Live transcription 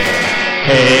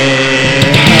Some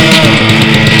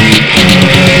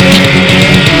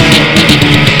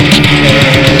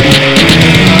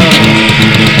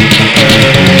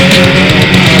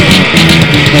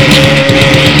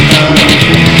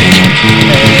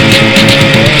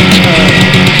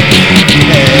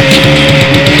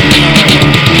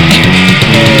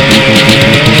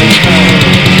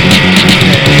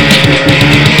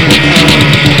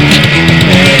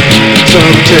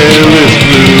terrorist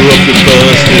blew up the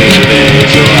bus today,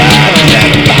 so I just had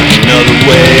to find another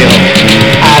way home.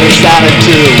 I decided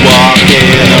to walk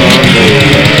in on the way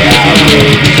I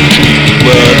rode. People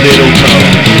were a little calm.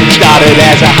 Started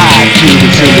as a haiku,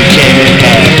 but soon became an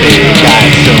epic. Got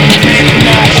so many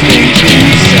nice things to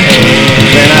say.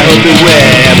 And I hope that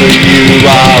wherever you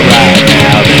are right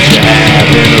now, that you're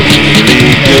having a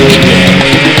really good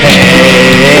day.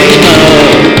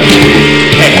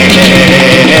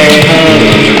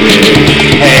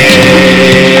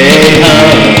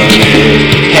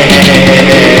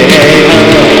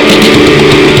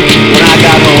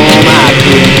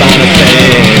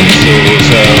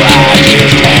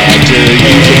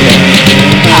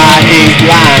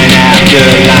 Line after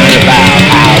line about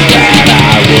how bad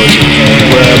I was when you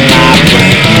were my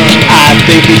friend. I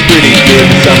think it's pretty good,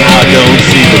 but somehow I don't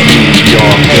see the New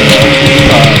Yorker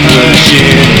publishing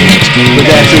it. But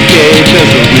that's okay, cause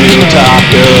the real talk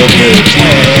of the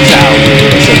town is out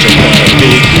with such a